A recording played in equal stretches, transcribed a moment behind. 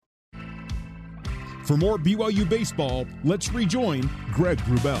For more BYU baseball, let's rejoin Greg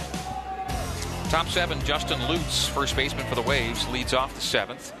Wrubell. Top 7, Justin Lutz, first baseman for the Waves, leads off the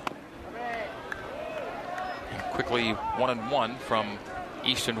 7th. And quickly 1-1 from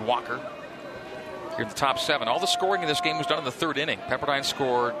Easton Walker. Here in the top 7. All the scoring in this game was done in the 3rd inning. Pepperdine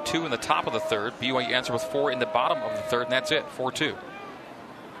scored 2 in the top of the 3rd. BYU answered with 4 in the bottom of the 3rd, and that's it, 4-2.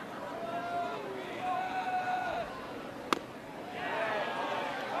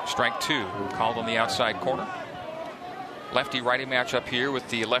 Strike 2 called on the outside corner. Lefty-righty matchup here with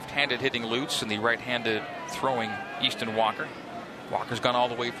the left-handed hitting Lutz and the right-handed throwing Easton Walker. Walker's gone all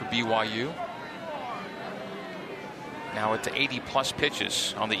the way for BYU. Now at 80-plus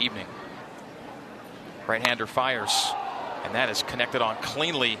pitches on the evening. Right-hander fires, and that is connected on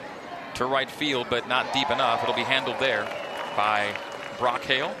cleanly to right field, but not deep enough. It'll be handled there by Brock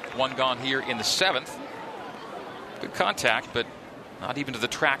Hale. 1 gone here in the 7th. Good contact, but not even to the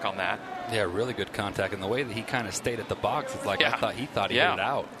track on that. Yeah, really good contact. And the way that he kind of stayed at the box, it's like I thought he hit it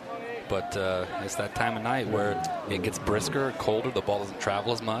out. But it's that time of night where it gets brisker, colder, the ball doesn't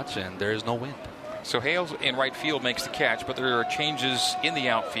travel as much, and there is no wind. So Hales in right field makes the catch, but there are changes in the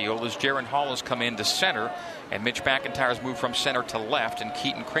outfield as Jaron Hall has come in to center, and Mitch McIntyre's moved from center to left, and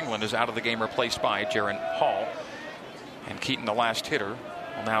Keaton Kringland is out of the game, replaced by Jaron Hall. And Keaton, the last hitter,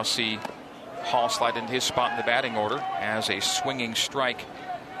 will now see Hall slide into his spot in the batting order as a swinging strike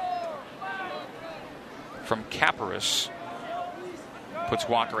from Caparis puts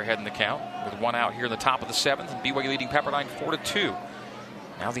Walker ahead in the count with 1 out here in the top of the 7th, and BYU leading Pepperdine 4-2.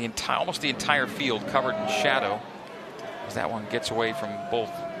 Now almost the entire field covered in shadow as that one gets away from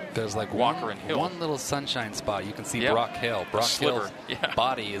both. There's like Walker and Hill. One little sunshine spot. You can see Brock Hale. Brock Hale's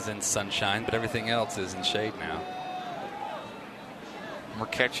body is in sunshine, but everything else is in shade now. We're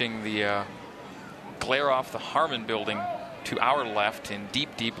catching the glare off the Harmon building to our left in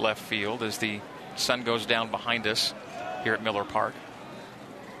deep, deep left field as the sun goes down behind us here at Miller Park.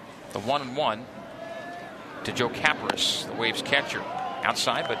 The 1-1 to Joe Caparis, the Waves catcher.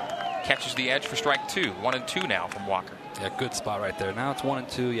 Outside, but catches the edge for strike 2. 1-2 now from Walker. Yeah, good spot right there. Now it's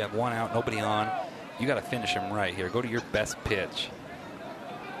 1-2. You have 1 out, nobody on. You got to finish him right here. Go to your best pitch.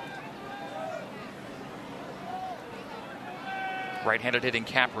 Right-handed hitting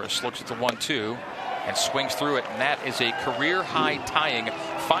Caparis looks at the 1-2 and swings through it, and that is a career-high tying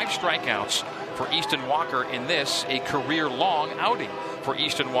 5 strikeouts for Easton Walker in this, a career-long outing for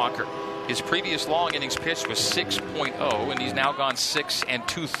Easton Walker. His previous long innings pitched was 6.0, and he's now gone 6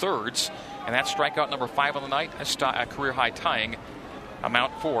 2/3, and that's strikeout number 5 on the night, a career-high tying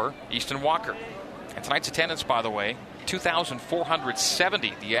amount for Easton Walker. And tonight's attendance, by the way,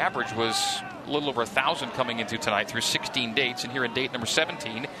 2,470. The average was a little over 1,000 coming into tonight through 16 dates, and here in date number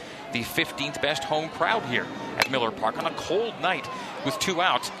 17, the 15th best home crowd here at Miller Park on a cold night with 2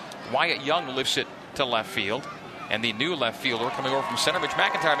 outs. Wyatt Young lifts it to left field. And the new left fielder coming over from center, Mitch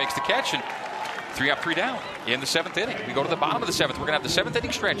McIntyre, makes the catch, and 3 up, 3 down in the 7th inning. We go to the bottom of the 7th. We're going to have the 7th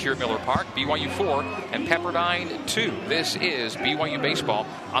inning stretch here at Miller Park. BYU 4 and Pepperdine 2. This is BYU Baseball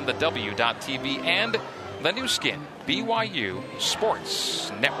on the W.TV and the new skin, BYU Sports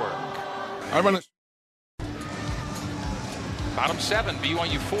Network. Bottom 7,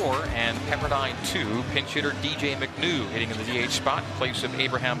 BYU 4 and Pepperdine 2. Pinch hitter DJ McNew hitting in the DH spot in place of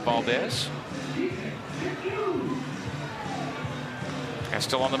Abraham Valdez. And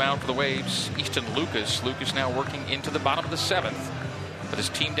still on the mound for the Waves, Easton Lucas. Lucas now working into the bottom of the 7th. But his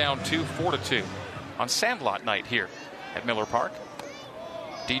team down 2, 4-2 on Sandlot night here at Miller Park.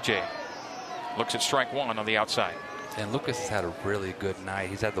 DJ looks at strike 1 on the outside. And Lucas has had a really good night.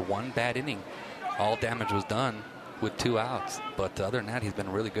 He's had the 1 bad inning. All damage was done with 2 outs. But other than that, he's been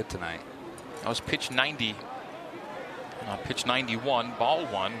really good tonight. That was pitch 90. Pitch 91, ball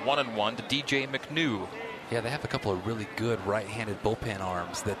 1, 1-1 to DJ McNew. Yeah, they have a couple of really good right-handed bullpen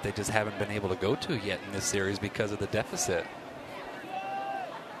arms that they just haven't been able to go to yet in this series because of the deficit.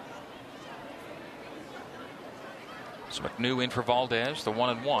 So McNew in for Valdez, the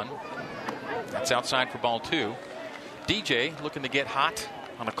 1-1. That's outside for ball 2. DJ looking to get hot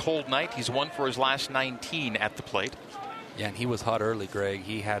on a cold night. He's 1 for his last 19 at the plate. Yeah, and he was hot early, Greg.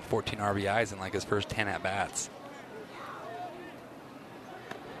 He had 14 RBIs in like his first 10 at-bats.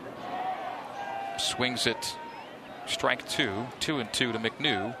 Swings it, strike 2, 2-2 to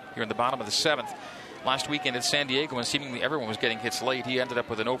McNew here in the bottom of the 7th. Last weekend at San Diego, when seemingly everyone was getting hits late, he ended up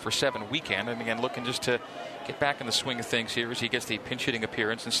with an 0-for-7 weekend. And again, looking just to get back in the swing of things here as he gets the pinch hitting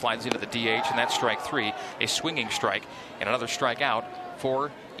appearance and slides into the DH, and that's strike 3, a swinging strike, and another strikeout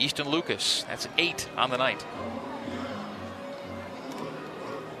for Easton Lucas. That's 8 on the night.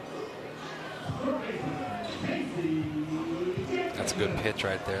 That's a good pitch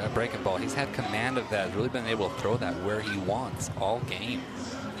right there. That breaking ball, he's had command of that. Really been able to throw that where he wants all game.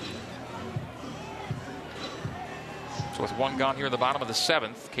 So with one gone here in the bottom of the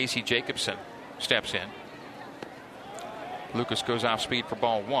 7th, Casey Jacobson steps in. Lucas goes off speed for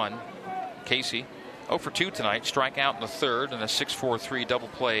ball 1. Casey 0 for 2 tonight. Strikeout in the 3rd and a 6-4-3 double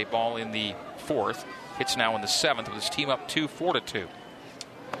play ball in the 4th. Hits now in the 7th with his team up 4-2.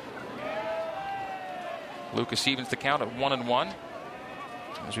 Lucas evens the count at 1-1.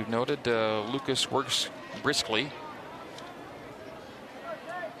 As we've noted, Lucas works briskly.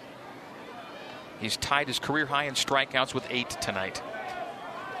 He's tied his career high in strikeouts with 8 tonight.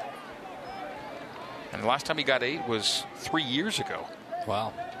 And the last time he got 8 was 3 years ago.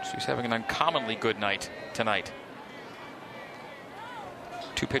 Wow. So he's having an uncommonly good night tonight.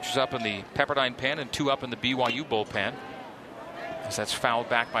 2 pitches up in the Pepperdine pen and 2 up in the BYU bullpen. As that's fouled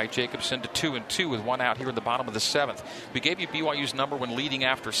back by Jacobson to 2-2 with 1 out here in the bottom of the 7th. We gave you BYU's number when leading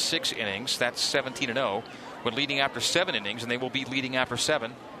after 6 innings. That's 17-0. When leading after 7 innings, and they will be leading after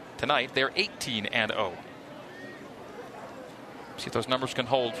 7 tonight, they're 18-0. See if those numbers can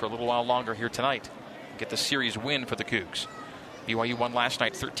hold for a little while longer here tonight. Get the series win for the Cougs. BYU won last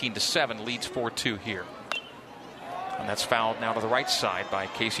night 13-7, leads 4-2 here. And that's fouled now to the right side by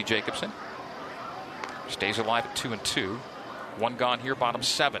Casey Jacobson. Stays alive at 2-2. 1 gone here, bottom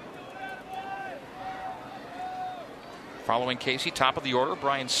 7. Following Casey, top of the order,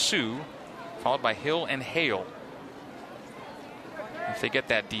 Brian Sue, followed by Hill and Hale. If they get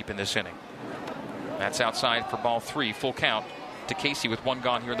that deep in this inning. That's outside for ball 3, full count to Casey with 1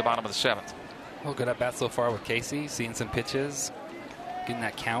 gone here in the bottom of the 7th. Well, good at bat so far with Casey, seeing some pitches, getting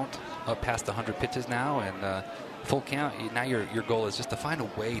that count up past 100 pitches now, and full count. Now your goal is just to find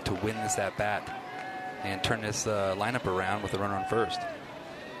a way to win this at bat and turn this lineup around with a runner on first.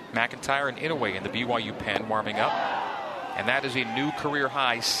 McIntyre and Inouye in the BYU pen warming up, and that is a new career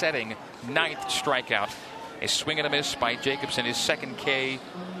high, setting 9th strikeout. A swing and a miss by Jacobson, his 2nd K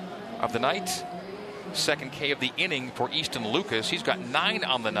of the night, 2nd K of the inning for Easton Lucas. He's got 9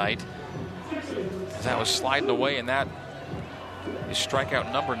 on the night. That was sliding away, and that is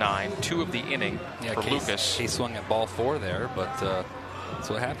strikeout number 9, 2 of the inning for Lucas. He swung at ball 4 there, but that's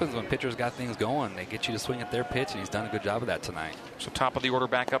what happens when pitchers got things going. They get you to swing at their pitch, and he's done a good job of that tonight. So top of the order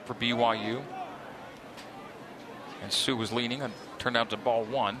back up for BYU. And Sue was leaning and turned out to ball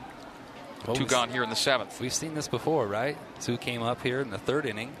 1. 2 gone here in the 7th. We've seen this before, right? Sue came up here in the 3rd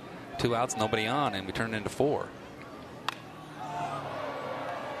inning, 2 outs, nobody on, and we turned it into 4.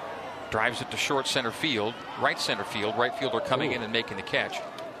 Drives it to short center field, right center field. Right fielder coming in and making the catch.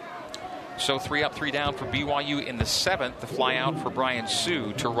 So 3 up, 3 down for BYU in the 7th. The fly out for Brian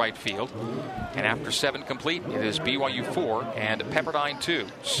Sue to right field. And after 7 complete, it is BYU 4 and Pepperdine 2.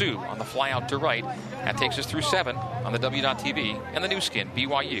 Sue on the fly out to right. That takes us through 7 on the W.TV and the new skin,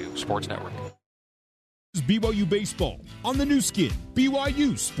 BYU Sports Network. BYU Baseball on the new skin,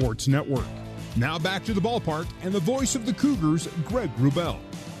 BYU Sports Network. Now back to the ballpark and the voice of the Cougars, Greg Wrubell.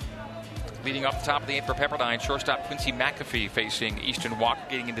 Leading off the top of the 8th for Pepperdine, shortstop Quincy McAfee facing Easton Walker,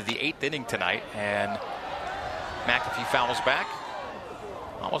 getting into the 8th inning tonight. And McAfee fouls back,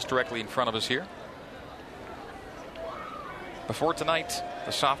 almost directly in front of us here. Before tonight,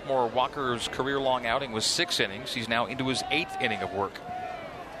 the sophomore Walker's career-long outing was 6 innings. He's now into his 8th inning of work.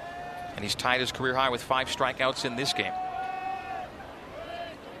 And he's tied his career high with 5 strikeouts in this game.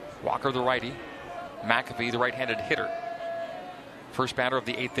 Walker, the righty. McAfee, the right-handed hitter. First batter of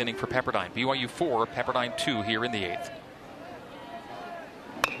the 8th inning for Pepperdine. BYU 4, Pepperdine 2 here in the 8th.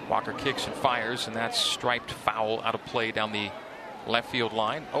 Walker kicks and fires, and that's striped foul out of play down the left field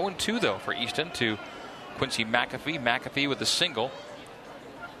line. 0-2 though for Easton to Quincy McAfee. McAfee with the single.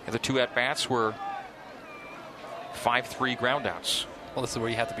 And the 2 at-bats were 5-3 groundouts. Well, this is where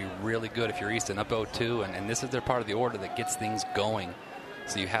you have to be really good if you're Easton, up 0-2, and this is their part of the order that gets things going.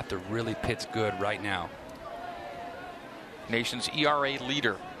 So you have to really pitch good right now. Nation's ERA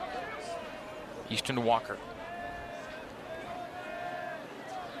leader, Easton Walker.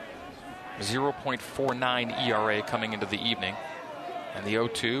 0.49 ERA coming into the evening. And the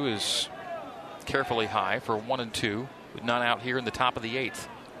 0-2 is carefully high for 1-2 with none out here in the top of the 8th.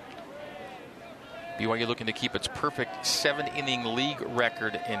 BYU looking to keep its perfect 7-inning league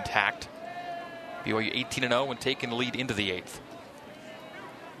record intact. BYU 18-0 when taking the lead into the 8th.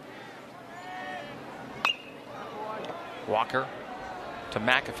 Walker to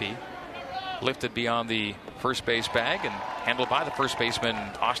McAfee, lifted beyond the first base bag and handled by the first baseman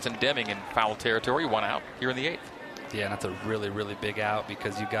Austin Deming in foul territory. 1 out here in the 8th. Yeah, and that's a really, really big out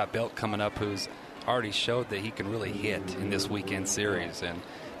because you've got Belt coming up who's already showed that he can really hit in this weekend series. And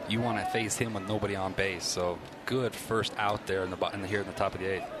you want to face him with nobody on base. So good first out there here in the top of the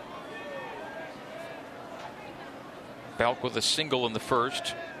 8th. Belk with a single in the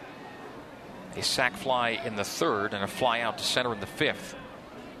first, a sac fly in the third, and a fly out to center in the 5th.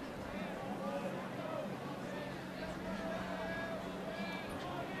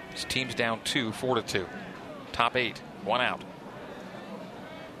 His team's down 2, 4-2. Top 8, 1 out.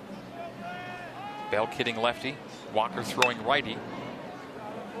 Belk hitting lefty, Walker throwing righty,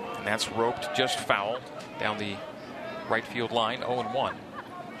 and that's roped just foul down the right field line, 0-1.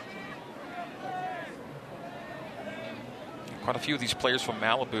 Quite a few of these players from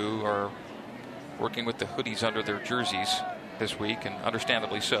Malibu are working with the hoodies under their jerseys this week, and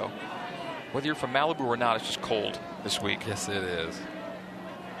understandably so. Whether you're from Malibu or not, it's just cold this week. Yes, it is.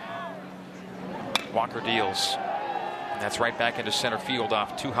 Walker deals, and that's right back into center field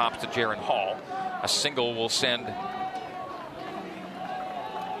off 2 hops to Jaron Hall. A single will send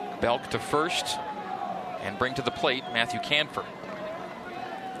Belk to first and bring to the plate Matthew Canfer.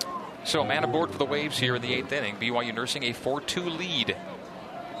 So man aboard for the Waves here in the 8th inning. BYU nursing a 4-2 lead.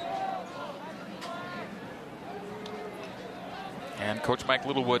 And Coach Mike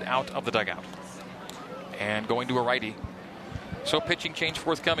Littlewood out of the dugout and going to a righty. So pitching change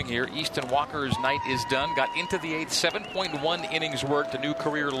forthcoming here. Easton Walker's night is done. Got into the 8th, 7.1 innings worked, a new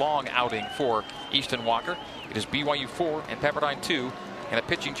career long outing for Easton Walker. It is BYU 4 and Pepperdine 2, and a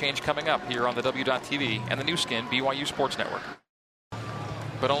pitching change coming up here on the W.TV and the new skin BYU Sports Network.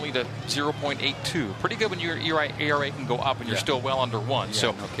 But only to 0.82. Pretty good when your ERA can go up and you're still well under 1. Yeah,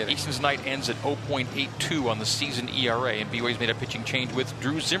 so no Easton's night ends at 0.82 on the season ERA, and BYU's made a pitching change with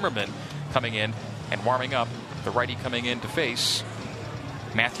Drew Zimmerman coming in and warming up. The righty coming in to face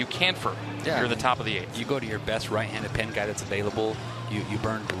Matthew Canfer here in the top of the 8th. You go to your best right-handed pen guy that's available. You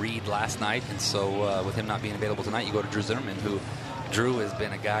burned Reed last night, and so with him not being available tonight, you go to Drew Zimmerman, who Drew has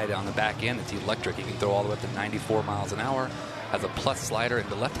been a guy on the back end that's electric. He can throw all the way up to 94 miles an hour, has a plus slider, and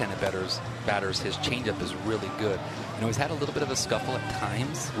the left-handed batters, his changeup is really good. You know, he's had a little bit of a scuffle at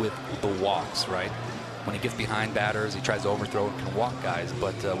times with the walks, right? When he gets behind batters, he tries to overthrow and can walk guys.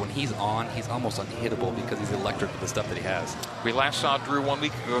 But when he's on, he's almost unhittable because he's electric with the stuff that he has. We last saw Drew 1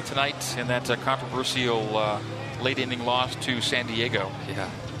 week ago tonight in that controversial late inning loss to San Diego. Yeah.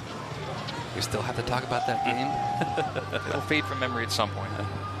 We still have to talk about that game. It'll fade from memory at some point.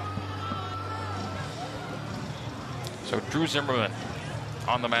 So Drew Zimmerman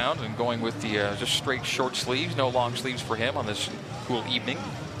on the mound and going with the just straight short sleeves, no long sleeves for him on this cool evening.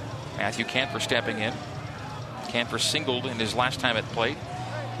 Matthew Canfer stepping in. Canfer singled in his last time at plate,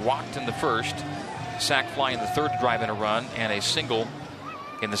 walked in the first, sac fly in the third to drive in a run, and a single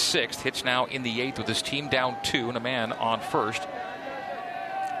in the 6th. Hits now in the 8th with his team down 2 and a man on first.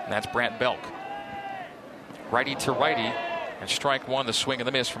 And that's Brant Belk. Righty to righty, and strike 1, the swing and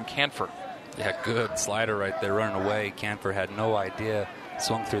the miss from Canfer. Yeah, good slider right there running away. Canfer had no idea.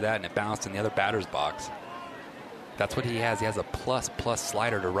 Swung through that, and it bounced in the other batter's box. That's what he has. He has a plus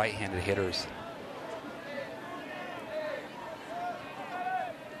slider to right-handed hitters.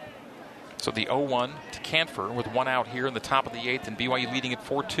 So the 0-1 to Canfer with 1 out here in the top of the 8th, and BYU leading at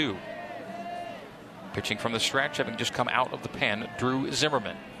 4-2. Pitching from the stretch, having just come out of the pen, Drew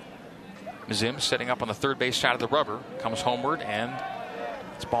Zimmerman. Zim setting up on the third base side of the rubber, comes homeward, and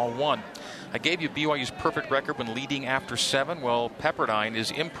it's ball 1. I gave you BYU's perfect record when leading after 7. Well, Pepperdine is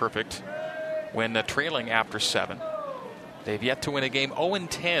imperfect when trailing after 7. They've yet to win a game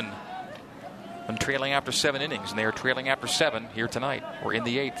 0-10 when trailing after 7 innings, and they are trailing after 7 here tonight. We're in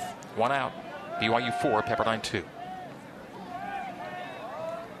the 8th, 1 out. BYU 4, Pepperdine 2.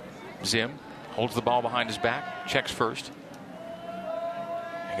 Zim holds the ball behind his back, checks first,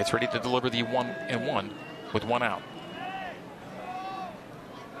 and gets ready to deliver the 1-1 with 1 out.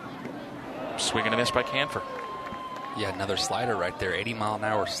 Swing and a miss by Canfer. Yeah, another slider right there,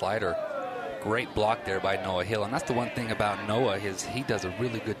 80-mile-an-hour slider. Great block there by Noah Hill. And that's the one thing about Noah is he does a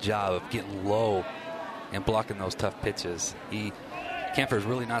really good job of getting low and blocking those tough pitches. Canfer's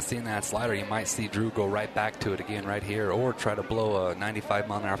really not seeing that slider. You might see Drew go right back to it again right here or try to blow a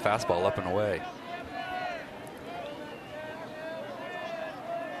 95-mile-an-hour fastball up and away.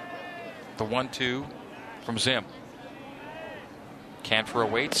 The 1-2 from Zim. Canfer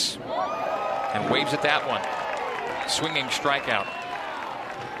awaits and waves at that one. Swinging strikeout.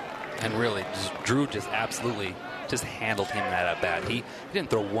 And really, Drew just absolutely just handled him at bat. He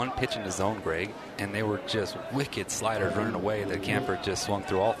didn't throw one pitch in the zone, Greg, and they were just wicked sliders running away that Canfer just swung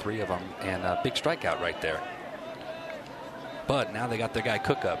through all 3 of them, and a big strikeout right there. But now they got their guy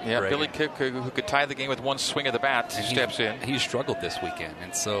Cook up. Yeah, Greg. Billy Cook, who could tie the game with 1 swing of the bat, steps in. He struggled this weekend,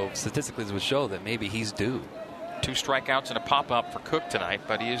 and so statistically it would show that maybe he's due. 2 strikeouts and a pop-up for Cook tonight,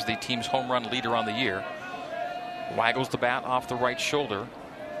 but he is the team's home run leader on the year. Waggles the bat off the right shoulder.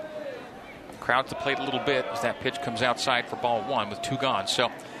 Crowds the plate a little bit as that pitch comes outside for ball 1 with 2 gone. So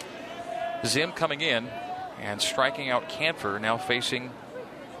Zim coming in and striking out Canfer, now facing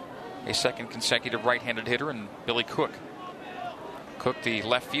a second consecutive right-handed hitter, and Billy Cook. Cook, the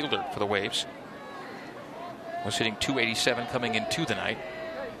left fielder for the Waves, was hitting .287 coming into the night.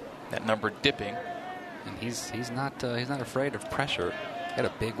 That number dipping. And he's not afraid of pressure. He had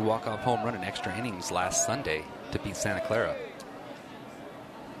a big walk-off home run in extra innings last Sunday to beat Santa Clara.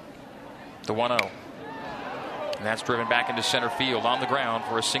 The 1-0. And that's driven back into center field on the ground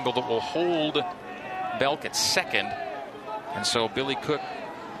for a single that will hold Belk at second. And so Billy Cook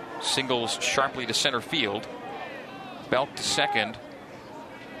singles sharply to center field. Belk to second.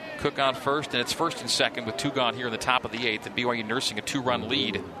 Cook on first, and it's first and second with 2 gone here in the top of the 8th, and BYU nursing a 2-run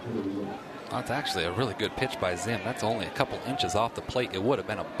lead. That's actually a really good pitch by Zim. That's only a couple inches off the plate. It would have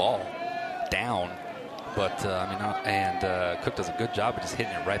been a ball down. But, Cook does a good job of just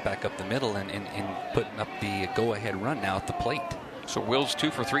hitting it right back up the middle and putting up the go-ahead run now at the plate. So Wills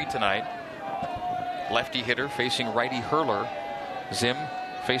 2 for 3 tonight. Lefty hitter facing righty hurler. Zim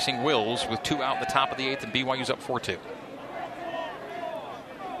facing Wills with 2 out in the top of the 8th, and BYU's up 4-2.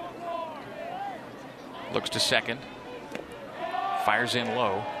 Looks to second. Fires in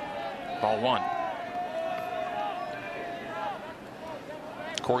low. Ball 1.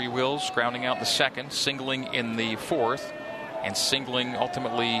 Corey Wills grounding out in the second, singling in the 4th, and singling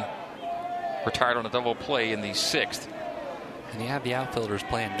ultimately retired on a double play in the 6th. And you have the outfielders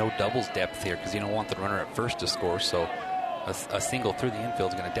playing no doubles depth here because you don't want the runner at first to score, so a single through the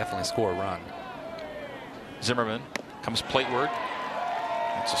infield is going to definitely score a run. Zimmerman comes plateward.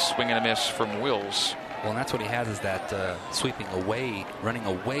 It's a swing and a miss from Wills. Well, and that's what he has, is that sweeping away, running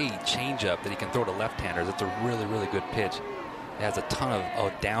away changeup that he can throw to left-handers. It's a really, really good pitch. It has a ton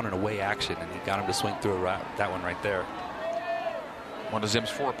of down and away action, and he got him to swing through that one right there. One of Zim's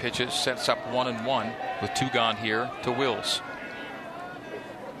 4 pitches sets up 1-1 with 2 gone here to Wills.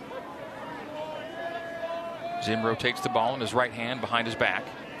 Zim rotates the ball in his right hand behind his back.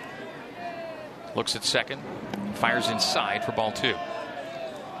 Looks at second. Fires inside for ball 2.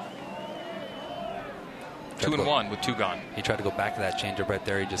 2-1 with 2 gone. He tried to go back to that changeup right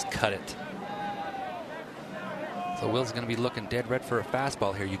there. He just cut it. So Wills is going to be looking dead red for a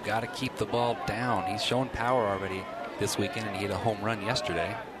fastball here. You got to keep the ball down. He's shown power already this weekend, and he hit a home run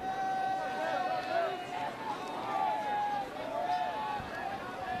yesterday.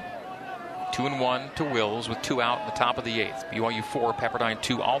 Two and 1 to Wills with 2 out in the top of the 8th. BYU 4, Pepperdine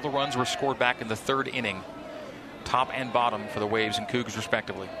 2. All the runs were scored back in the 3rd inning. Top and bottom for the Waves and Cougs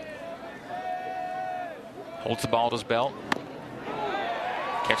respectively. Holds the ball to his belt.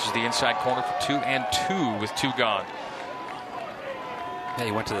 Catches the inside corner for 2-2 with 2 gone. Yeah,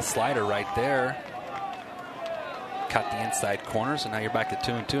 he went to the slider right there. Cut the inside corner, so now you're back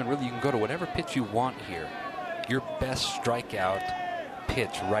to 2-2. And really, you can go to whatever pitch you want here. Your best strikeout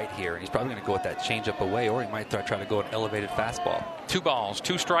pitch right here. And he's probably going to go with that changeup away, or he might try to go an elevated fastball. 2 balls,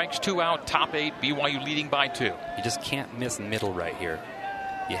 2 strikes, 2 out, top 8. BYU leading by 2. You just can't miss middle right here.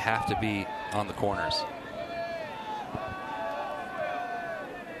 You have to be on the corners.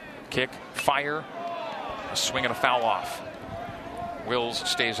 Kick, fire, a swing and a foul off. Wills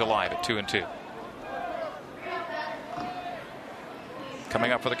stays alive at 2-2.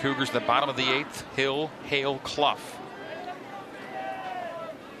 Coming up for the Cougars in the bottom of the 8th, Hill, Hale, Clough.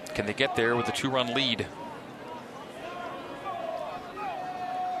 Can they get there with a 2-run lead?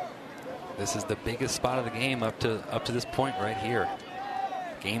 This is the biggest spot of the game up to this point right here.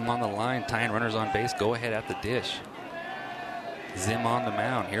 Game on the line, tying runners on base, go ahead at the dish. Zim on the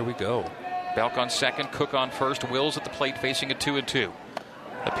mound. Here we go. Belk on second, Cook on first, Wills at the plate facing a 2-2.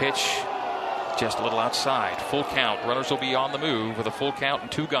 The pitch just a little outside. Full count. Runners will be on the move with a full count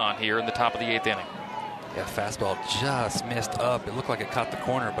and 2 gone here in the top of the 8th inning. Yeah, fastball just missed up. It looked like it caught the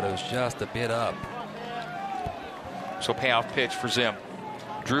corner, but it was just a bit up. So payoff pitch for Zim.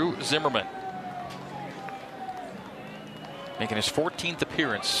 Drew Zimmerman making his 14th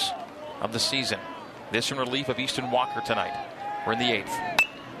appearance of the season. This in relief of Easton Walker tonight. We're in the 8th.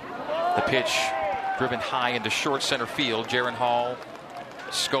 The pitch driven high into short center field. Jaron Hall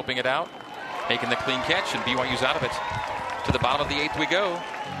scoping it out, making the clean catch, and BYU's out of it. To the bottom of the 8th we go.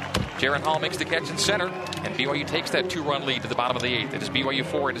 Jaron Hall makes the catch in center, and BYU takes that 2-run lead to the bottom of the 8th. It is BYU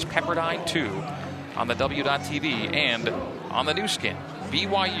 4, it is Pepperdine 2 on the W.TV and on the new skin,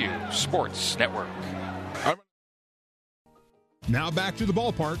 BYU Sports Network. Now back to the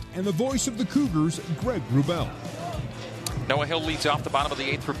ballpark and the voice of the Cougars, Greg Wrubell. Noah Hill leads off the bottom of the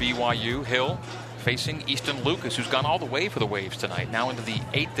 8th for BYU. Hill facing Easton Lucas, who's gone all the way for the Waves tonight. Now into the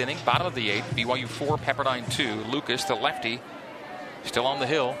 8th inning, bottom of the 8th. BYU 4, Pepperdine 2. Lucas, the lefty, still on the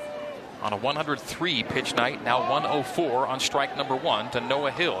hill on a 103 pitch night. Now 104 on strike number 1 to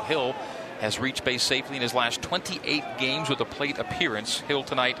Noah Hill. Hill has reached base safely in his last 28 games with a plate appearance. Hill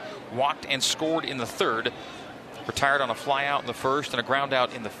tonight walked and scored in the 3rd. Retired on a fly out in the 1st and a ground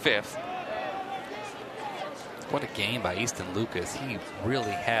out in the 5th. What a game by Easton Lucas. He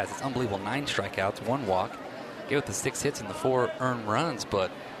really has. It's unbelievable. 9 strikeouts, 1 walk. Gave up the 6 hits and the 4 earned runs.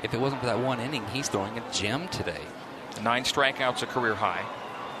 But if it wasn't for that 1 inning, he's throwing a gem today. 9 strikeouts, a career high.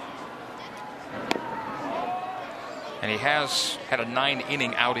 And he has had a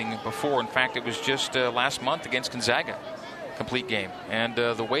 9-inning outing before. In fact, it was just last month against Gonzaga. Complete game. And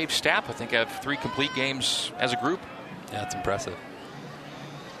the Wave staff, I think, have 3 complete games as a group. Yeah, that's impressive.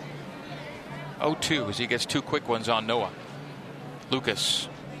 0-2 as he gets 2 quick ones on Noah. Lucas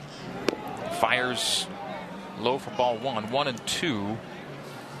fires low for ball 1. 1-2. Well,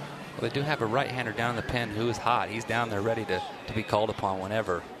 they do have a right-hander down in the pen who is hot. He's down there ready to be called upon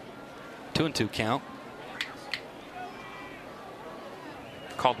whenever. 2-2 count.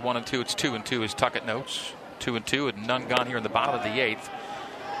 Called 1-2. It's 2-2 as Tuckett notes. 2-2 and none gone here in the bottom of the 8th.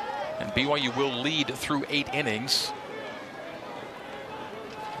 And BYU will lead through 8 innings.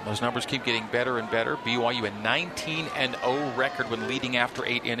 Those numbers keep getting better and better. BYU a 19-0 record when leading after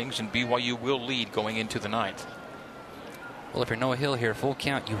 8 innings, and BYU will lead going into the 9th. Well, if you're Noah Hill here, full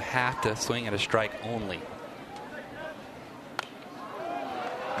count, you have to swing at a strike only.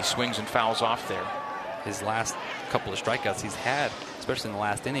 He swings and fouls off there. His last couple of strikeouts he's had, especially in the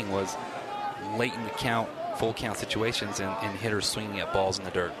last inning, was late in the count, full count situations and hitters swinging at balls in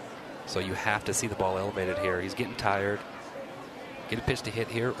the dirt. So you have to see the ball elevated here. He's getting tired. Get a pitch to hit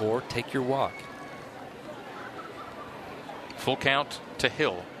here or take your walk. Full count to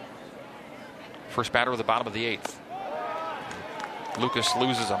Hill. First batter of the bottom of the 8th. Lucas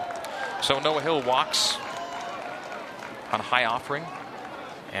loses him. So Noah Hill walks on a high offering,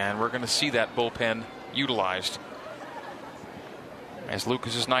 and we're going to see that bullpen utilized as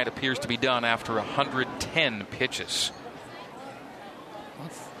Lucas's night appears to be done after 110 pitches.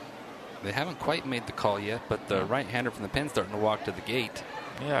 They haven't quite made the call yet, but the right-hander from the pen starting to walk to the gate.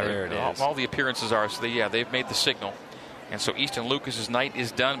 Yeah, there it is. All the appearances are. So they've made the signal. And so Easton Lucas's night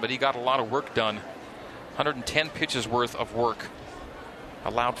is done, but he got a lot of work done. 110 pitches worth of work.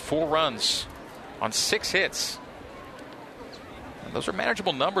 Allowed 4 runs on 6 hits. And those are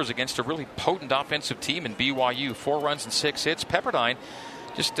manageable numbers against a really potent offensive team in BYU. 4 runs and 6 hits. Pepperdine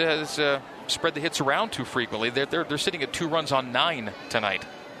just has spread the hits around too frequently. They're sitting at 2 runs on 9 tonight.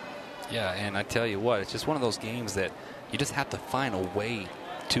 Yeah, and I tell you what, it's just one of those games that you just have to find a way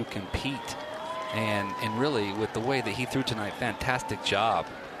to compete. And really, with the way that he threw tonight, fantastic job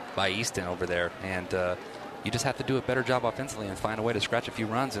by Easton over there. And you just have to do a better job offensively and find a way to scratch a few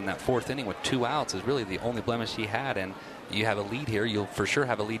runs in that 4th inning with 2 outs is really the only blemish he had. And you have a lead here. You'll for sure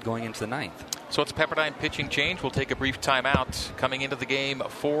have a lead going into the 9th. So it's Pepperdine pitching change. We'll take a brief timeout. Coming into the game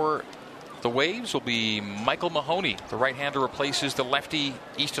for the Waves will be Michael Mahoney. The right-hander replaces the lefty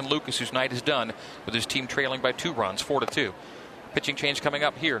Easton Lucas, whose night is done with his team trailing by 2 runs, 4-2. Pitching change coming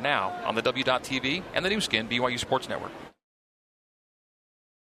up here now on the W.TV and the new skin, BYU Sports Network.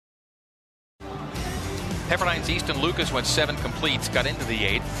 Pepperdine's Easton Lucas went 7 completes, got into the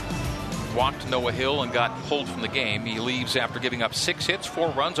 8th, walked Noah Hill and got pulled from the game. He leaves after giving up 6 hits, 4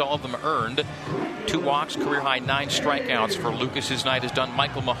 runs, all of them earned. 2 walks, career-high 9 strikeouts for Lucas. His night is done.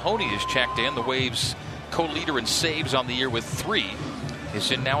 Michael Mahoney is checked in. The Waves co-leader in saves on the year with 3.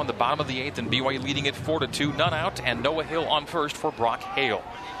 Is in now in the bottom of the 8th, and BYU leading it 4-2. None out, and Noah Hill on first for Brock Hale.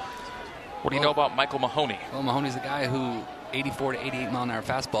 What do you know about Michael Mahoney? Well, Mahoney's a guy who 84 to 88 mile an hour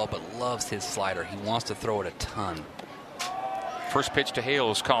fastball, but loves his slider. He wants to throw it a ton. First pitch to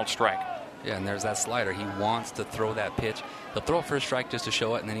Hale is called strike. Yeah, and there's that slider. He wants to throw that pitch. He'll throw it for a strike just to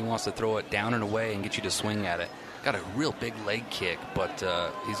show it, and then he wants to throw it down and away and get you to swing at it. Got a real big leg kick, but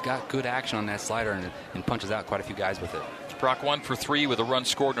he's got good action on that slider and punches out quite a few guys with it. Brock 1 for 3 with a run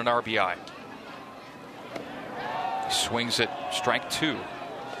scored and an RBI. He swings at strike 2.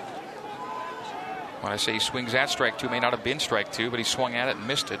 When I say he swings at strike 2, may not have been strike 2, but he swung at it and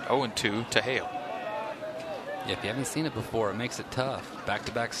missed it. 0-2 to Hale. Yeah, if you haven't seen it before, it makes it tough.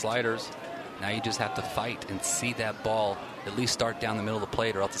 Back-to-back sliders. Now you just have to fight and see that ball at least start down the middle of the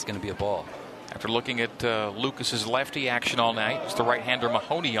plate, or else it's going to be a ball. After looking at Lucas's lefty action all night, it's the right-hander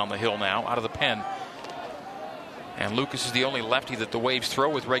Mahoney on the hill now, out of the pen. And Lucas is the only lefty that the Waves throw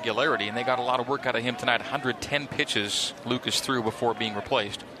with regularity, and they got a lot of work out of him tonight. 110 pitches Lucas threw before being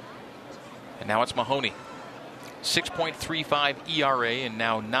replaced. And now it's Mahoney. 6.35 ERA and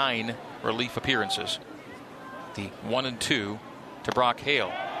now 9 relief appearances. The 1-2 to Brock Hale.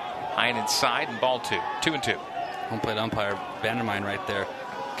 High and inside, and ball 2. 2-2. Home plate umpire Vandermine right there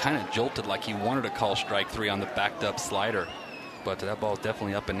kind of jolted like he wanted to call strike 3 on the backed up slider. But that ball is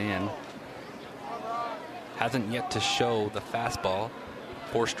definitely up and in. Hasn't yet to show the fastball.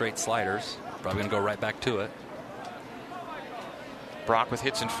 4 straight sliders. Probably going to go right back to it. Brock with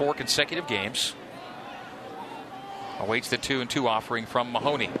hits in 4 consecutive games. Awaits the 2-2 offering from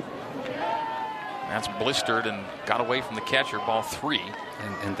Mahoney. That's blistered and got away from the catcher. Ball 3.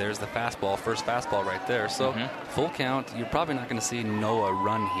 And there's the fastball, first fastball right there. So full count. You're probably not going to see Noah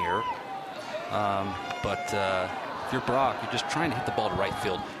run here. But if you're Brock, you're just trying to hit the ball to right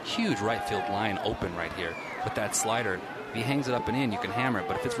field. Huge right field line open right here with that slider. If he hangs it up and in, you can hammer it.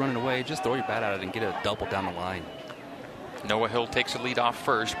 But if it's running away, just throw your bat at it and get a double down the line. Noah Hill takes the lead off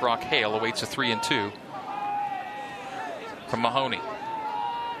first. Brock Hale awaits a 3-2 from Mahoney.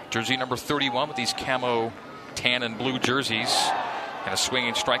 Jersey number 31 with these camo tan and blue jerseys. And a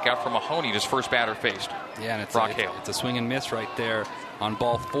swinging strikeout from Mahoney, his first batter faced. Yeah, and Brock Hale. It's a swing and miss right there on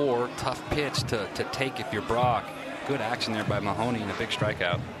ball 4. Tough pitch to take if you're Brock. Good action there by Mahoney and a big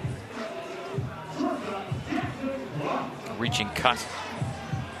strikeout. Reaching cut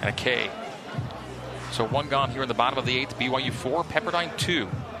and a K. So 1 gone here in the bottom of the 8th. BYU 4, Pepperdine 2.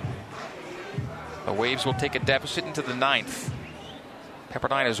 The Waves will take a deficit into the 9th.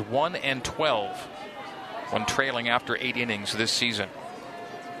 Pepperdine is 1-12 when trailing after 8 innings this season.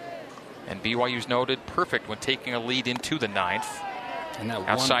 And BYU's noted perfect when taking a lead into the 9th. And that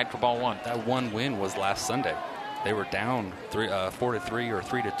outside for ball 1. That one win was last Sunday. They were down 4-3 or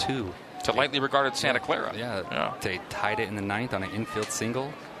 3-2. To lightly regarded Santa Clara. Yeah. They tied it in the 9th on an infield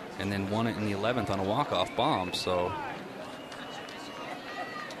single and then won it in the 11th on a walk-off bomb. So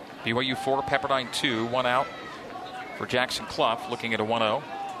BYU 4, Pepperdine 2, 1 out for Jackson Clough, looking at a 1-0.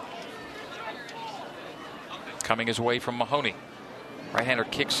 Coming his way from Mahoney. Right-hander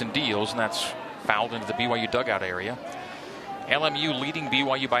kicks and deals, and that's fouled into the BYU dugout area. LMU leading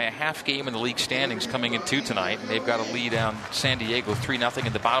BYU by a half game in the league standings coming into tonight. And they've got a lead on San Diego 3-0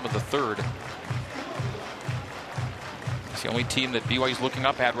 in the bottom of the 3rd. It's the only team that BYU's looking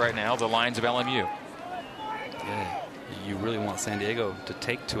up at right now, the Lions of LMU. Yeah, you really want San Diego to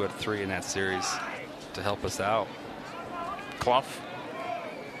take 2 out of 3 in that series to help us out. Clough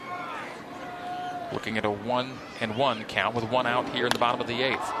looking at a 1-1 count with 1 out here in the bottom of the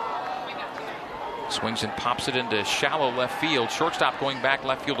 8th. Swings and pops it into shallow left field. Shortstop going back,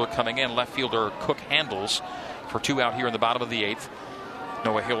 left fielder coming in. Left fielder Cook handles for 2 out here in the bottom of the 8th.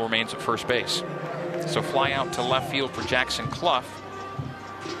 Noah Hill remains at first base. So fly out to left field for Jackson Clough,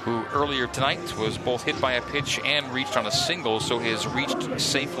 who earlier tonight was both hit by a pitch and reached on a single, so his reached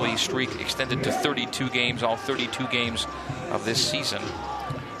safely streak extended to 32 games, all 32 games of this season.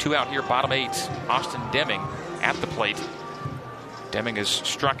 2 out here, bottom 8. Austin Deming at the plate. Deming is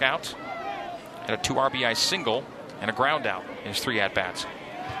struck out and a 2 RBI single and a ground out in his 3 at-bats.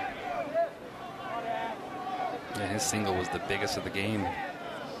 Yeah, his single was the biggest of the game.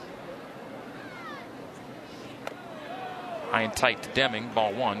 High and tight to Deming,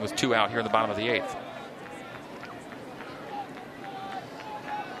 ball 1 with 2 out here in the bottom of the 8th.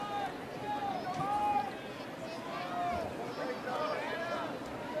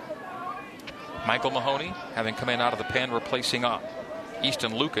 Michael Mahoney having come in out of the pen, replacing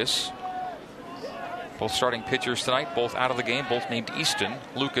Easton Lucas. Both starting pitchers tonight, both out of the game, both named Easton.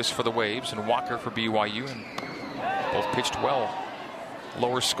 Lucas for the Waves and Walker for BYU, and both pitched well.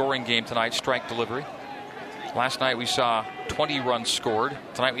 Lower scoring game tonight, strike delivery. Last night we saw 20 runs scored.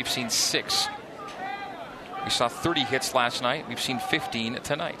 Tonight we've seen 6. We saw 30 hits last night. We've seen 15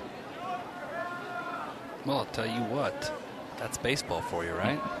 tonight. Well, I'll tell you what, that's baseball for you,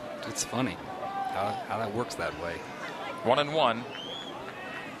 right? It's funny how that works that way. 1-1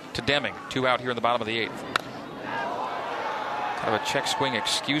 to Deming. 2 out here in the bottom of the 8th. Kind of a check swing,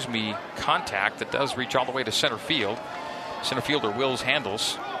 contact that does reach all the way to center field. Center fielder Wills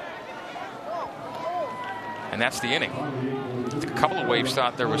handles. And that's the inning. A couple of Waves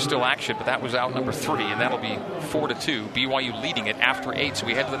thought there was still action, but that was out number 3, and that'll be 4-2. BYU leading it after 8, so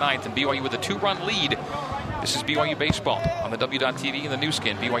we head to the 9th, and BYU with a 2-run lead. This is BYU Baseball on the W.TV and the new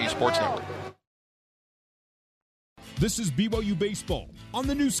skin, BYU Sports Network. This is BYU Baseball on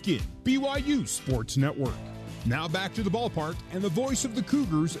the new skin, BYU Sports Network. Now back to the ballpark and the voice of the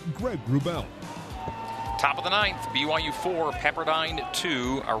Cougars, Greg Wrubell. Top of the 9th, BYU 4, Pepperdine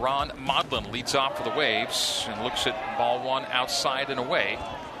 2. Aaron Modlin leads off for the Waves and looks at ball 1 outside and away.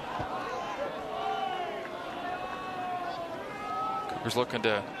 Cougars looking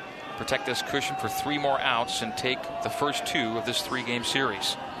to protect this cushion for 3 more outs and take the first 2 of this 3-game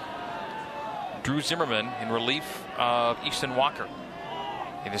series. Drew Zimmerman in relief of Easton Walker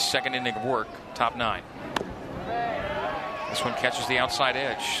in his second inning of work, top 9. This one catches the outside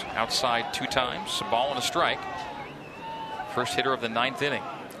edge. Outside 2 times. A ball and a strike. First hitter of the 9th inning.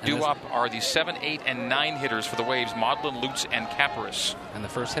 Due up are the 7, 8, and 9 hitters for the Waves, Maudlin, Lutz, and Caparis. And the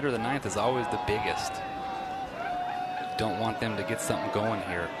first hitter of the 9th is always the biggest. You don't want them to get something going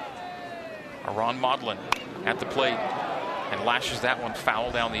here. Aaron Maudlin at the plate and lashes that one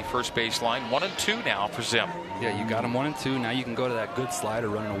foul down the first base line. 1-2 now for Zim. Yeah, you got him 1-2. Now you can go to that good slider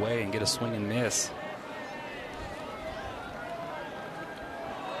running away and get a swing and miss.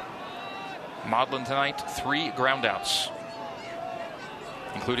 Maudlin tonight, 3 groundouts,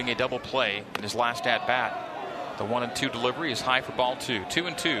 including a double play in his last at-bat. The 1-2 delivery is high for ball 2.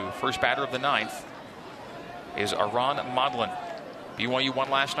 2-2, first batter of the 9th is Aaron Maudlin. BYU won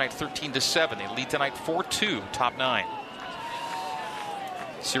last night 13-7. They lead tonight 4-2, top 9.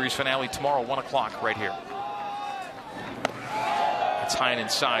 Series finale tomorrow, 1 o'clock right here. It's high and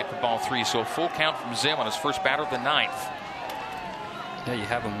inside for ball 3, so a full count from Zim on his first batter of the 9th. Yeah, you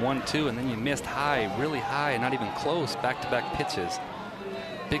have him 1-2, and then you missed high, really high, and not even close, back-to-back pitches.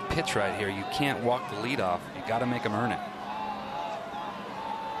 Big pitch right here. You can't walk the lead off. You got to make him earn it.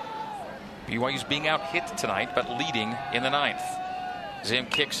 BYU's being out hit tonight, but leading in the 9th. Zim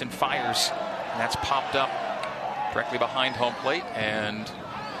kicks and fires, and that's popped up directly behind home plate and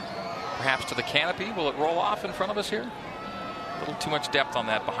perhaps to the canopy. Will it roll off in front of us here? A little too much depth on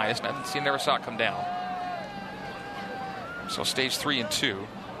that behind us. Never saw it come down. So stage 3 and 2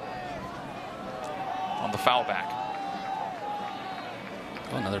 on the foul back.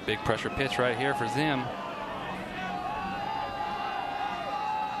 Oh, another big pressure pitch right here for Zim.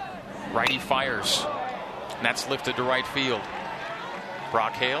 Righty fires, and that's lifted to right field.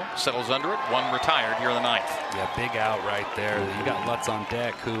 Brock Hale settles under it. 1 retired here in the 9th. Yeah, big out right there. You got Lutz on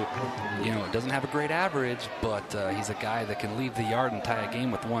deck, who, doesn't have a great average, but he's a guy that can leave the yard and tie a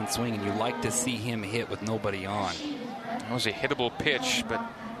game with 1 swing, and you like to see him hit with nobody on. That was a hittable pitch, but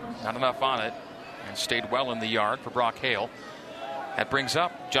not enough on it, and stayed well in the yard for Brock Hale. That brings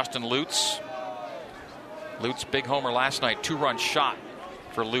up Justin Lutz. Lutz, big homer last night. 2-run shot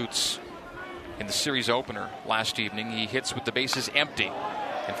for Lutz in the series opener last evening. He hits with the bases empty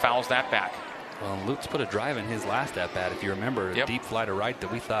and fouls that back. Well, Lutz put a drive in his last at-bat, if you remember. A deep fly to right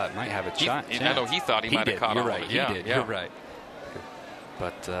that we thought might have a chance. I know he thought he might have caught You're on right. it. He did. Yeah. You're right.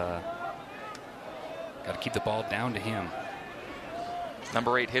 But got to keep the ball down to him.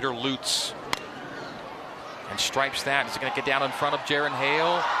 Number 8 hitter Lutz. And stripes that. Is he going to get down in front of Jaron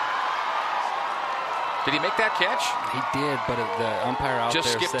Hale? Did he make that catch? He did, but the umpire out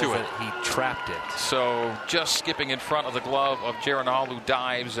just there says to it. That he trapped it. So just skipping in front of the glove of Jaron Hall, who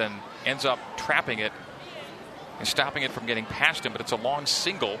dives and ends up trapping it and stopping it from getting past him. But it's a long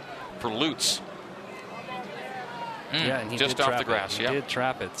single for Lutz. Yeah, and he just did off trap the grass. He did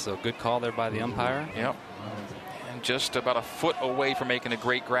trap it. So good call there by the umpire. Yep. And just about a foot away from making a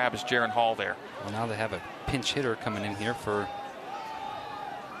great grab is Jaron Hall there. Well, now they have a pinch hitter coming in here for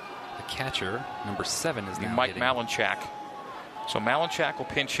the catcher. Number 7 is now Mike hitting. Malinchak. So Malinchak will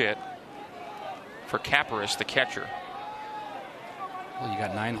pinch hit for Caparis, the catcher. Well, you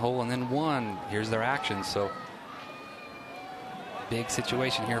got 9 hole and then 1. Here's their action. So big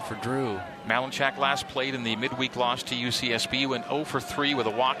situation here for Drew. Malinchak last played in the midweek loss to UCSB. Went 0 for 3 with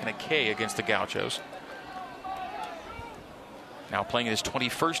a walk and a K against the Gauchos. Now playing his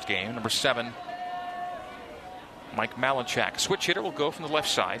 21st game, number 7, Mike Malinchak. Switch hitter will go from the left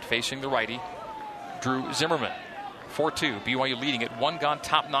side, facing the righty, Drew Zimmerman. 4-2, BYU leading it. 1 gone,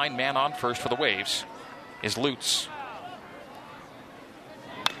 top 9, man on first for the Waves is Lutz.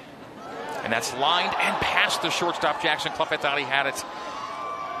 And that's lined and past the shortstop, Jackson Clough. I thought he had it.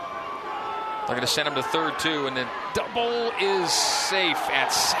 They're going to send him to third, too, and the double is safe at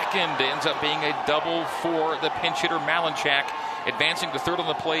second. It ends up being a double for the pinch hitter, Malinchak. Advancing to third on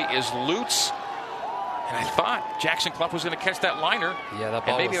the play is Lutz. And I thought Jackson Clough was going to catch that liner. Yeah, that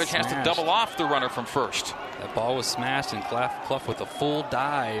ball and maybe was have a chance smashed. to double off the runner from first. That ball was smashed, and Clough with a full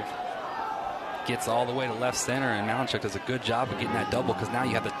dive gets all the way to left center, and Malinchak does a good job of getting that double, because now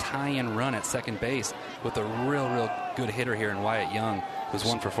you have the tie-in run at second base with a real good hitter here in Wyatt Young, who's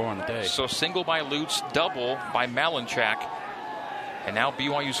 1 for 4 on the day. So single by Lutz, double by Malinchak. And now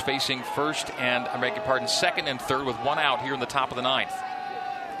BYU's facing second and third with 1 out here in the top of the 9th.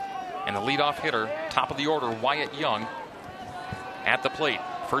 And the leadoff hitter, top of the order, Wyatt Young, at the plate.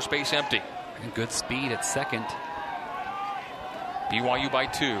 First base empty. And good speed at second. BYU by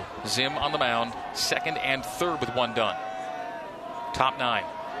 2. Zim on the mound, second and third with 1 done. Top 9.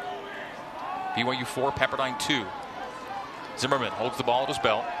 BYU 4, Pepperdine 2. Zimmerman holds the ball at his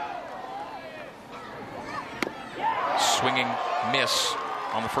belt. Swinging miss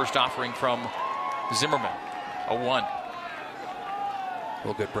on the first offering from Zimmerman. 0-1.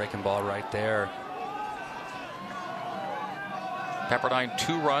 Real good breaking ball right there. Pepperdine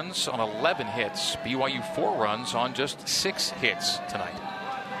 2 runs on 11 hits. BYU 4 runs on just 6 hits tonight.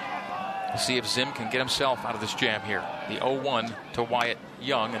 We'll see if Zim can get himself out of this jam here. The 0-1 to Wyatt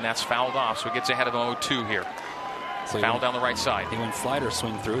Young, and that's fouled off, so he gets ahead of 0-2 here. So foul down the right side. He went slider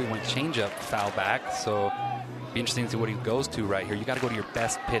swing through. He went changeup foul back. So be interesting to see what he goes to right here. You got to go to your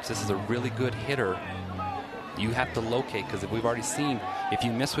best pitch. This is a really good hitter. You have to locate, because we've already seen if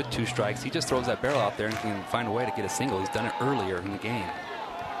you miss with 2 strikes, he just throws that barrel out there and can find a way to get a single. He's done it earlier in the game.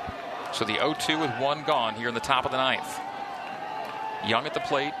 So the 0-2 with 1 gone here in the top of the 9th. Young at the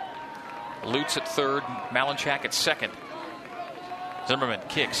plate. Lutz at third. Malinchak at second. Zimmerman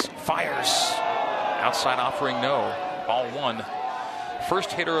kicks, fires. Outside offering, no. Ball 1.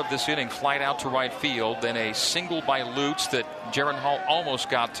 First hitter of this inning, flied out to right field. Then a single by Lutz that Jaron Hall almost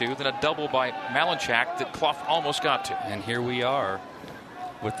got to. Then a double by Malinchak that Clough almost got to. And here we are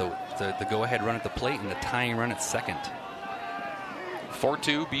with the go-ahead run at the plate and the tying run at second.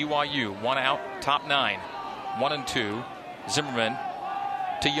 4-2 BYU. 1 out, top 9. 1-2. Zimmerman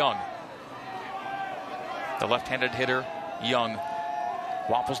to Young. The left-handed hitter, Young,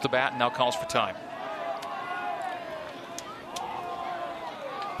 waffles the bat and now calls for time.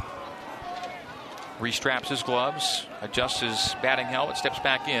 Restraps his gloves, adjusts his batting helmet, steps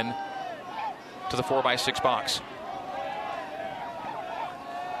back in to the 4x6 box.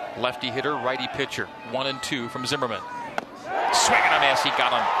 Lefty hitter, righty pitcher. 1-2 from Zimmerman. Swing and a miss. He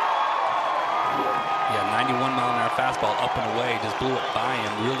got him. Yeah, 91-mile-an-hour fastball up and away. Just blew it by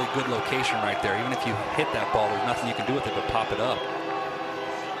him. Really good location right there. Even if you hit that ball, there's nothing you can do with it but pop it up.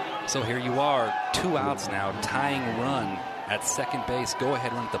 So here you are, 2 outs now, tying run at second base.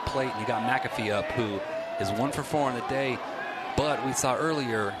 Go-ahead run at the plate, and you got McAfee up, who is 1 for 4 on the day. But we saw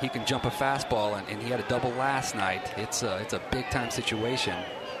earlier he can jump a fastball, and he had a double last night. It's a big-time situation.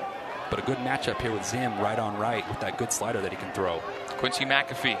 But a good matchup here with Zim right on right with that good slider that he can throw. Quincy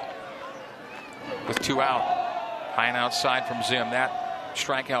McAfee with 2 out. High and outside from Zim. That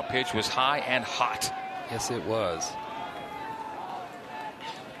strikeout pitch was high and hot. Yes, it was.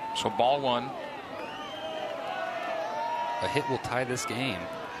 So ball 1. A hit will tie this game.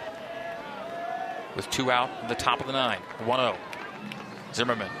 With 2 out in the top of the 9. 1-0.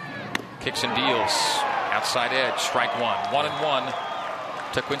 Zimmerman kicks and deals. Outside edge. Strike 1.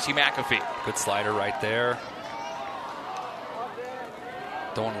 1-1 to Quincy McAfee. Good slider right there.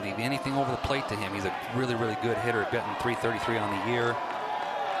 Don't want to leave anything over the plate to him. He's a really, really good hitter, getting 333 on the year.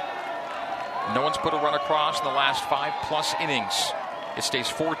 No one's put a run across in the last 5+ innings. It stays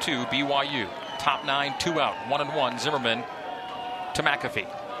 4-2 BYU. Top 9, 2 out. 1-1 Zimmerman to McAfee.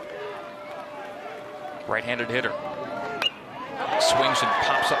 Right-handed hitter. Swings and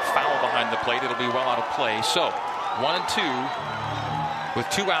pops up foul behind the plate. It'll be well out of play. So 1-2 with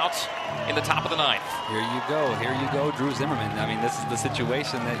 2 outs in the top of the 9th. Here you go, Drew Zimmerman. I mean, this is the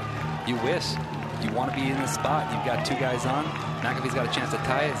situation that you wish. You want to be in this spot. You've got 2 guys on. McAfee's got a chance to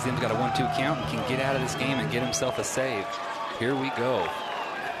tie it. Zim's got a 1-2 count and can get out of this game and get himself a save. Here we go.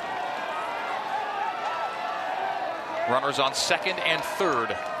 Runners on second and third.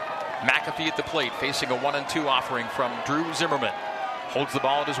 McAfee at the plate facing a 1-2 offering from Drew Zimmerman. Holds the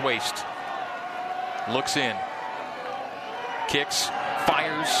ball at his waist. Looks in. Kicks.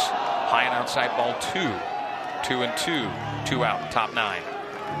 Fires. High and outside ball 2. 2-2. 2 out. Top 9.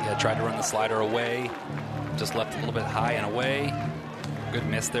 Yeah, tried to run the slider away. Just left a little bit high and away. Good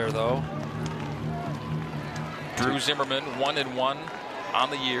miss there, though. Drew Zimmerman, 1-1 on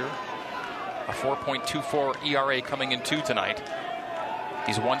the year. A 4.24 ERA coming in 2 tonight.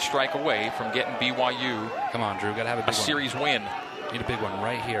 He's 1 strike away from getting BYU. Come on, Drew. Got to have a big one. Series win. Need a big one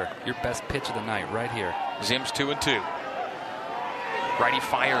right here. Your best pitch of the night right here. Zim's 2-2. Righty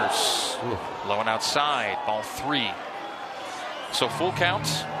fires. Ooh. Low and outside. Ball 3. So full count.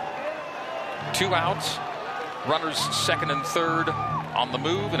 2 outs. Runners second and third on the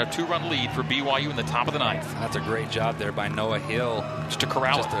move, and a 2-run lead for BYU in the top of the 9th. That's a great job there by Noah Hill. Just to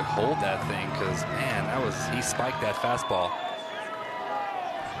corral it. Just to hold that thing, because, man, he spiked that fastball.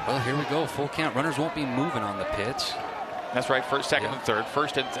 Well, here we go. Full count. Runners won't be moving on the pitch. That's right. First, second, and third.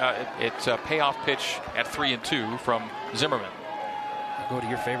 First, it's a payoff pitch at 3-2 from Zimmerman. Go to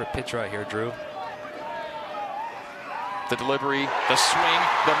your favorite pitch right here, Drew. The delivery, the swing,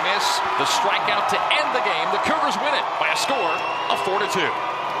 the miss, the strikeout to end the game. The Cougars win it by a score of 4-2.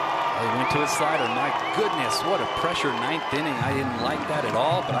 He went to his slider. My goodness, what a pressure ninth inning. I didn't like that at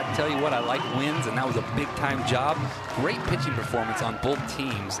all, but I can tell you what, I like wins, and that was a big-time job. Great pitching performance on both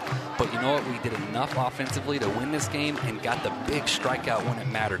teams. But you know what? We did enough offensively to win this game and got the big strikeout when it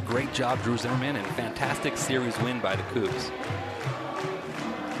mattered. Great job, Drew Zimmerman, and fantastic series win by the Cougs.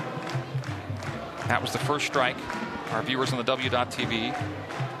 That was the first strike. Our viewers on the W.TV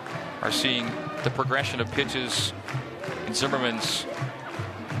are seeing the progression of pitches in Zimmerman's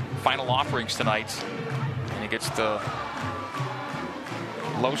final offerings tonight. And he gets the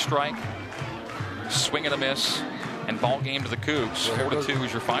low strike, swing and a miss, and ball game to the Cougs. 4-2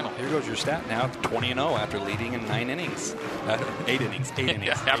 is your final. Here goes your stat now. 20-0 after leading in 9 innings. 8 innings. 8 innings.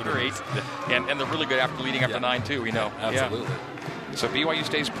 After 8. And they're really good after leading after 9, too, we know. Absolutely. Yeah. So BYU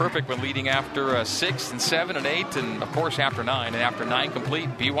stays perfect when leading after 6 and 7 and 8, and of course after 9. And after 9 complete,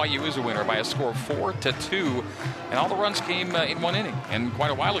 BYU is a winner by a score of 4-2. And all the runs came in 1 inning. And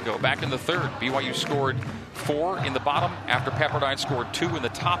quite a while ago, back in the third, BYU scored 4 in the bottom after Pepperdine scored 2 in the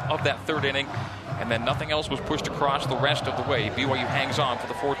top of that third inning. And then nothing else was pushed across the rest of the way. BYU hangs on for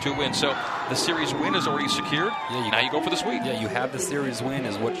the 4-2 win. So the series win is already secured. Yeah, now you go for the sweep. Yeah, you have the series win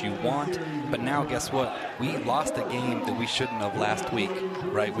is what you want. But now guess what? We lost a game that we shouldn't have last week,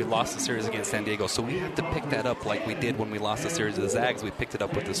 right? We lost the series against San Diego. So we have to pick that up like we did when we lost the series to the Zags. We picked it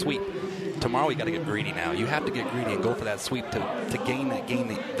up with the sweep. Tomorrow we got to get greedy now. You have to get greedy and go for that sweep to gain that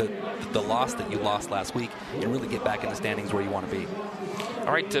game, the loss that you lost last week, and really get back in the standings where you want to be.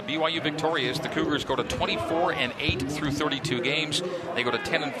 All right, BYU victorious. The Cougars go to 24-8 through 32 games. They go to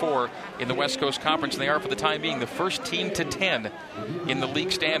 10-4 in the West Coast Conference, and they are, for the time being, the first team to 10 in the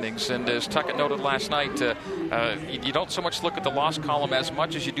league standings. And as Tuckett noted last night, you don't so much look at the loss column as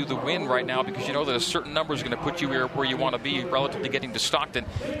much as you do the win right now, because you know that a certain number is going to put you where you want to be relative to getting to Stockton.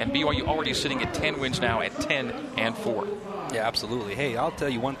 And BYU already sitting at 10 wins now at 10-4. Yeah, absolutely. Hey, I'll tell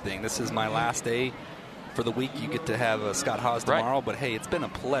you one thing. This is my last day for the week. You get to have Scott Haas tomorrow. Right. But, hey, it's been a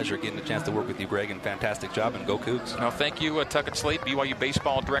pleasure getting a chance to work with you, Greg, and fantastic job, and go Cougs. No, thank you, Tuckett Slate, BYU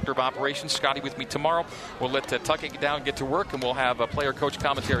Baseball Director of Operations. Scotty with me tomorrow. We'll let Tuckett get down and get to work, and we'll have a player-coach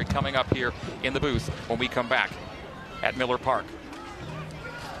commentary coming up here in the booth when we come back at Miller Park.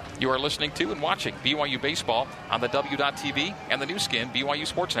 You are listening to and watching BYU Baseball on the W.TV and the new skin BYU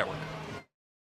Sports Network.